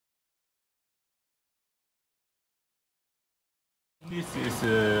This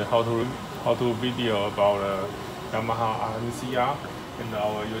is how to video about Yamaha RMCR and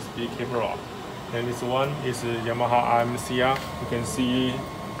our USB camera. And this one is Yamaha RMCR. You can see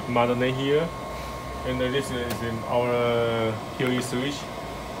model name here. And this is in our PoE switch.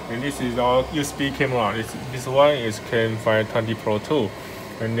 And this is our USB camera. This one is CAM520 Pro2.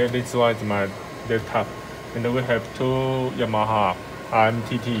 And then this one is my laptop. And then we have two Yamaha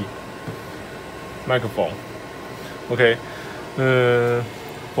RMTT microphone. Okay.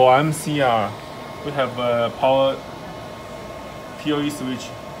 For RMCR, we have a power PoE switch,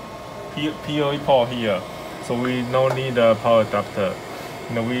 PoE port here, so we don't need a power adapter.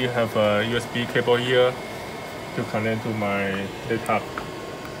 And we have a USB cable here to connect to my laptop.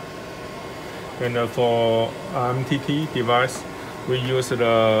 And for RMTT device, we use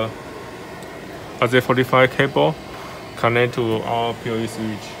the RJ45 cable connect to our PoE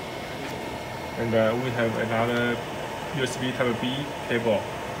switch. And we have another USB Type-B cable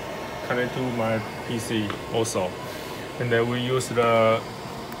connect to my PC also. And then we use the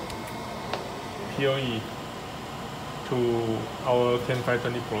PoE to our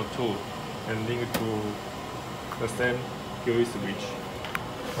CAM520 Pro2 and link to the same PoE switch.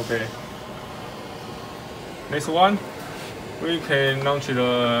 Okay. Next one, we can launch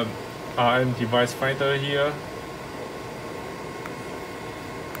the RM device finder here.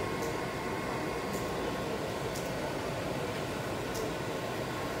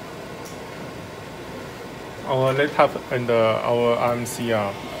 Our laptop and our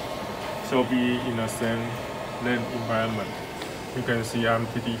RMCR shall be in the same lab environment. You can see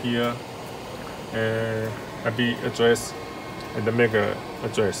RMTT here, IP address and the MAC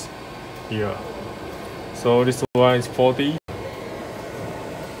address here. So this one is 40.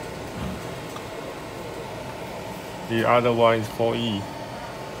 The other one is 4E.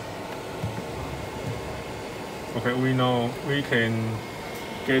 Okay, we know we can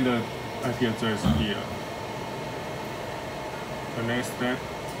get the IP address here. The next step,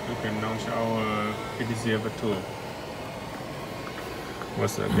 we can launch our PTGF2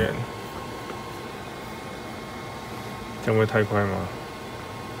 once again. 这样会太快吗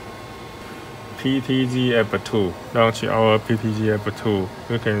 ？PTGF2 launch our PTGF2.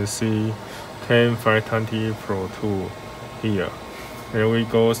 You can see CAM520 Pro2 here. And we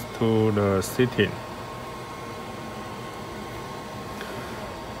go to the setting.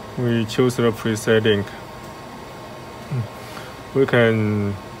 We choose the preset link. We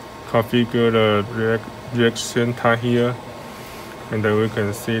can configure the reaction time here, and then we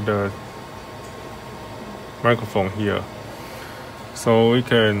can see the microphone here. So we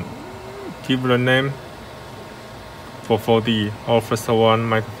can give the name for 4D, our first one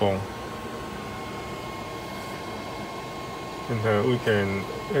microphone. And then we can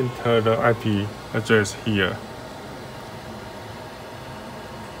enter the IP address here.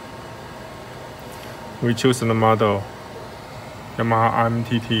 We choose the model. Yamaha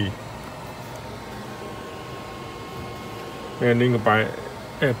RMTT and link by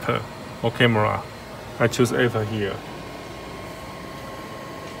app or camera. I choose AVer here.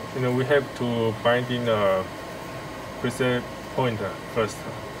 And then we have to bind in the preset point first.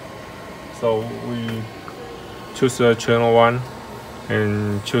 So we choose the channel 1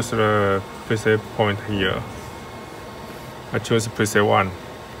 and choose the preset point here. I choose preset 1.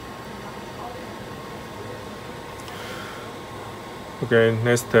 Okay,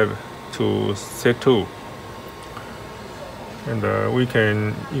 next step to set 2, and we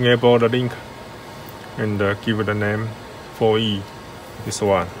can enable the link and give the name 4E, this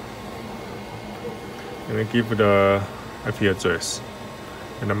one, and then give the IP address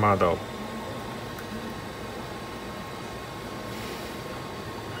and the model.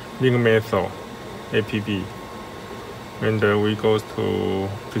 Link method APB, and we go to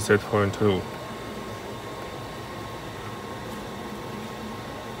preset point 2.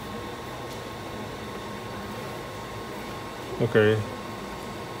 Okay.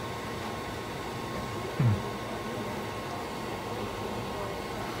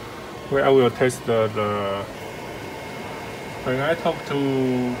 Well, I will test the when I talk to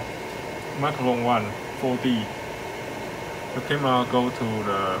microphone 1 4D, the camera go to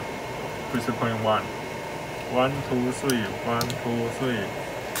the preset point 1. 1, 2, 3, 1, 2, 3,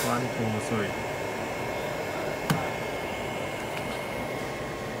 1, 2, 3.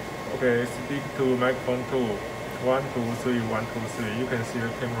 Okay, speak to microphone 2. 1, 2, 3, 1, 2, 3. You can see the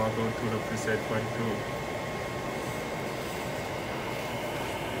camera go to the preset point 2.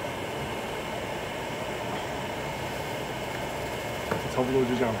 差不多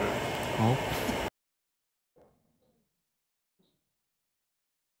就这样子。好。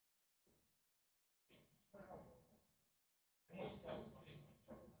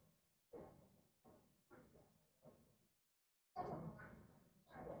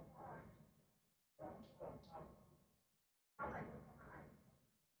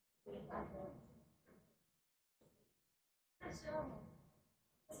希望